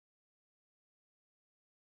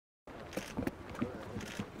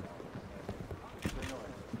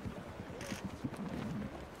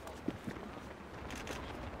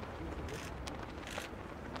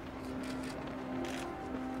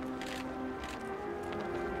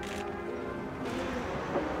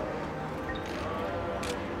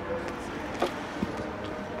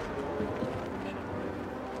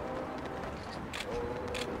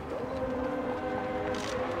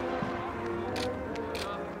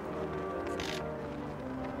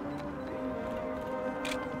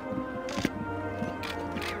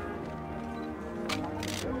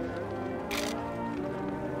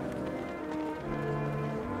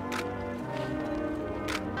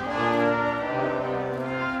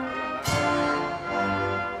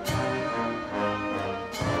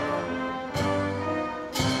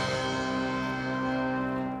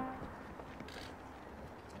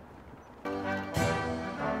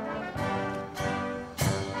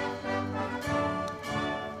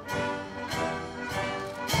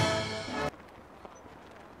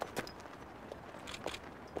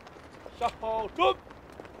下好准。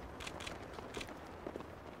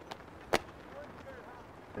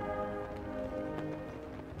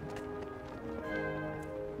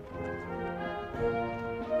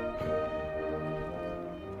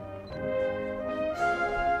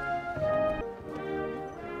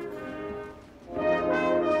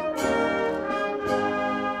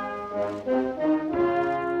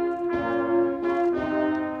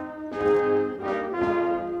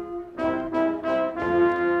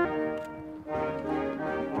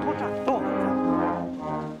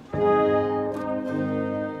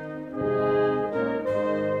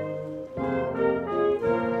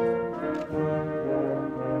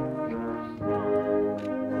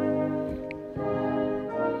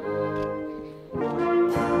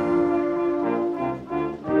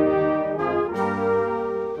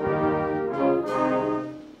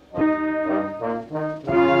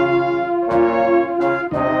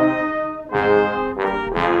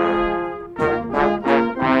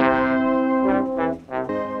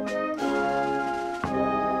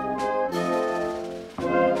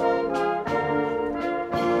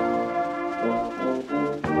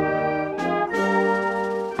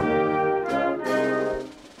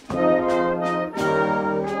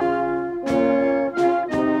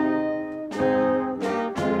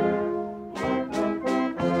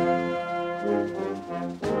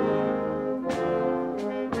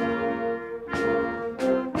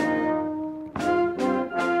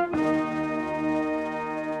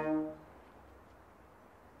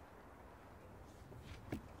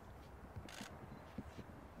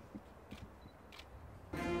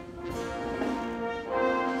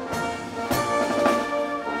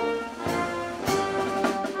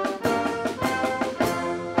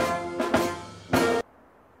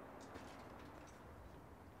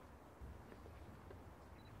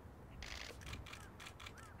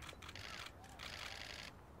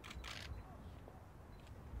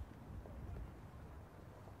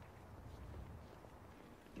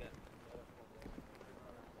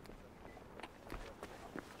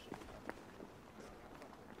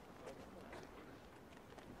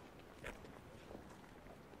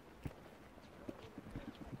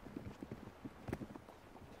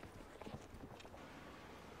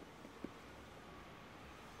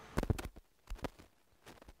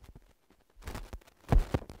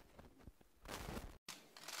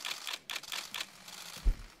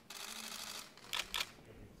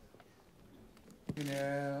去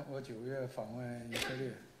年我9月访问以色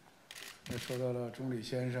列，也受到了总理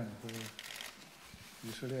先生和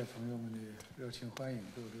以色列朋友们的热情欢迎，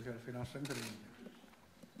给我留下了非常深刻的印象。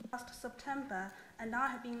 Last September, and I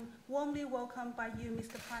have been warmly welcomed by you,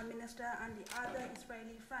 Mr. Prime Minister, and the other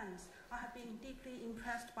Israeli friends. I have been deeply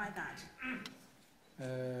impressed by that.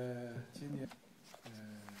 今年，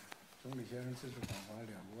总理先生这次访华，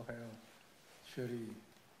两国还要确立、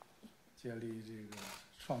建立这个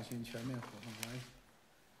创新全面合作关系。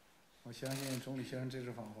我相信总理先生这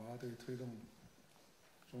次访华对推动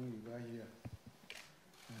中以关系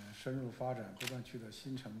深入发展、不断取得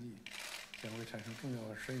新成绩，将会产生重要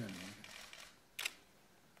而深远的影响。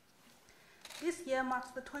 This year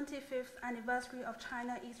marks the 25th anniversary of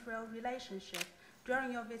China-Israel relationship.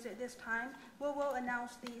 During your visit this time, we will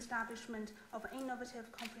announce the establishment of an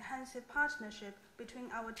innovative, comprehensive partnership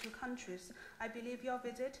between our two countries. I believe your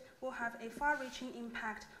visit will have a far-reaching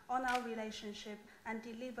impact on our relationship and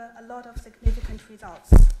deliver a lot of significant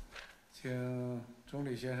results. 请总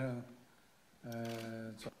理先生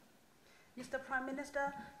，Mr. Prime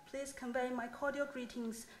Minister, please convey my cordial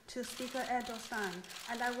greetings to Speaker Edelstein,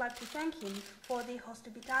 and I would like to thank him for the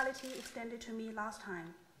hospitality extended to me last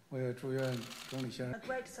time. 我也祝愿总理先生 a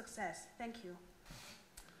great success. Thank you.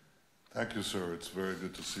 Thank you, sir. It's very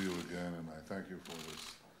good to see you again, and I thank you for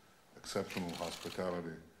this exceptional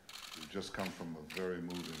hospitality. We've just come from a very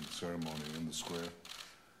moving ceremony in the square,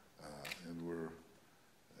 and we're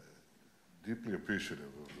deeply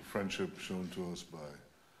appreciative of the friendship shown to us by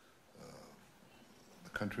the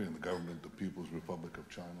country and the government, the People's Republic of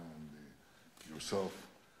China, and yourself.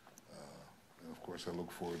 And of course, I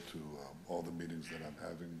look forward to all the meetings that I'm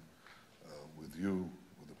having with you,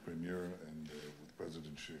 with the Premier, and with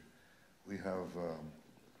President Xi. We have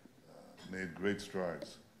made great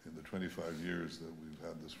strides in the 25 years that we've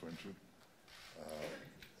had this friendship,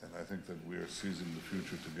 and I think that we are seizing the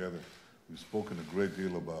future together. We've spoken a great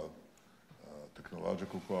deal about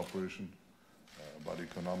technological cooperation, about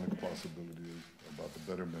economic possibilities, about the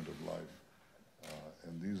betterment of life,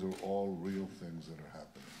 and these are all real things that are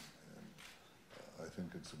happening. And I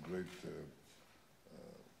think it's a great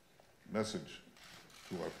message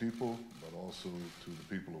to our people, but also to the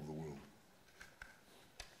people of the world.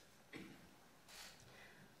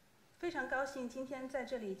 非常高兴今天在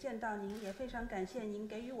这里见到您，也非常感谢您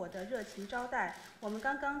给予我的热情招待。我们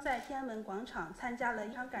刚刚在天安门广场参加了，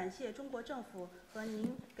非常感谢中国政府和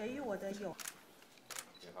您给予我的友。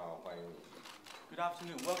你好，欢迎你。Good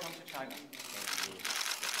afternoon. Welcome to China.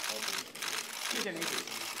 谢谢您，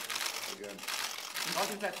很高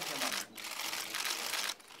兴再次见到您。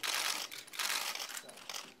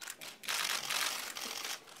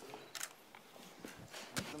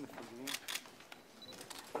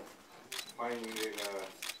欢迎这个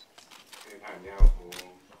内塔尼亚胡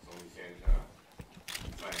总理先生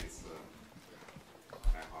再一次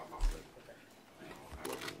来华访问。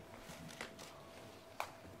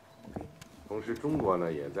同时，中国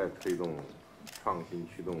呢也在推动创新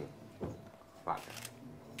驱动发展，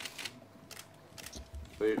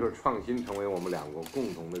所以说创新成为我们两国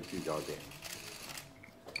共同的聚焦点，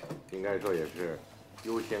应该说也是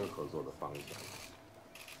优先合作的方向。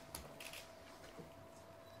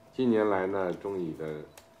近年来呢，中以的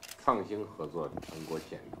创新合作成果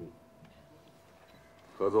显著，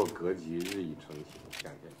合作格局日益成型，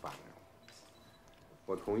向前发展。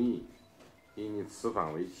我同意以此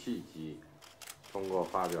访为契机，通过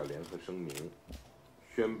发表联合声明，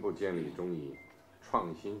宣布建立中以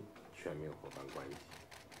创新全面伙伴关系。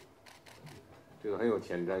这个很有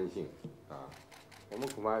前瞻性啊！我们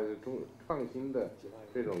恐怕创新的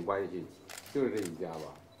这种关系就是这一家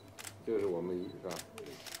吧，就是我们是吧？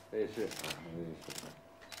也是啊，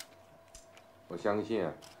我相信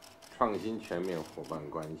啊，创新全面伙伴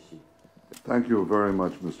关系。Thank you very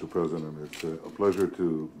much, Mr. President. It's a pleasure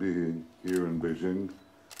to be here in Beijing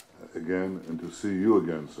again and to see you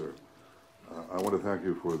again, sir. I want to thank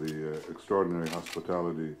you for the extraordinary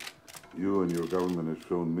hospitality you and your government have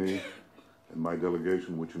shown me and my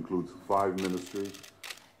delegation, which includes 5 ministers.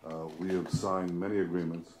 We have signed many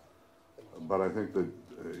agreements, but I think that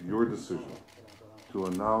your decision to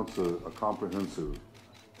announce a comprehensive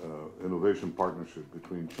innovation partnership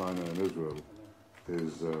between China and Israel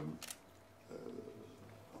is a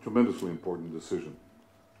tremendously important decision,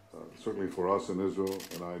 certainly for us in Israel,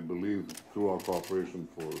 and I believe through our cooperation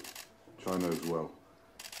for China as well.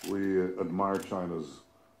 We admire China's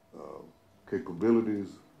capabilities,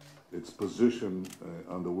 its position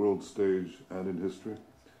on the world stage and in history.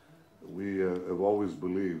 We have always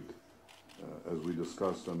believed, as we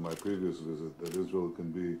discussed on my previous visit, that Israel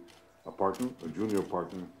can be a partner, a junior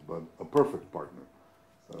partner, but a perfect partner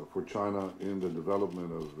for China in the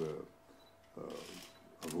development of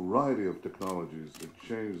a variety of technologies that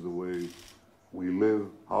change the way we live,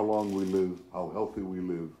 how long we live, how healthy we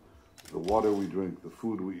live, the water we drink, the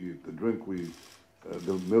food we eat, the drink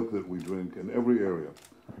the milk that we drink, in every area.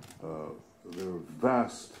 There are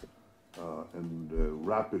vast and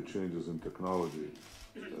rapid changes in technology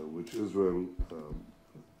which Israel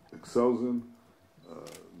excels in,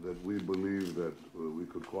 that we believe that we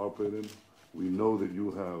could cooperate in. We know that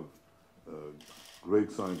you have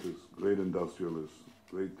great scientists, great industrialists,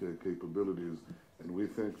 great capabilities, and we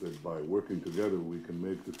think that by working together we can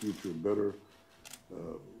make the future better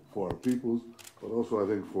for our peoples, but also I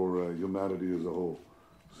think for humanity as a whole.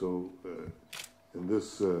 So in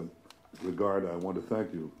this regard, I want to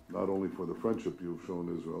thank you, not only for the friendship you've shown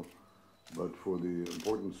Israel, but for the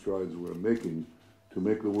important strides we're making to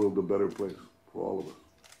make the world a better place for all of us.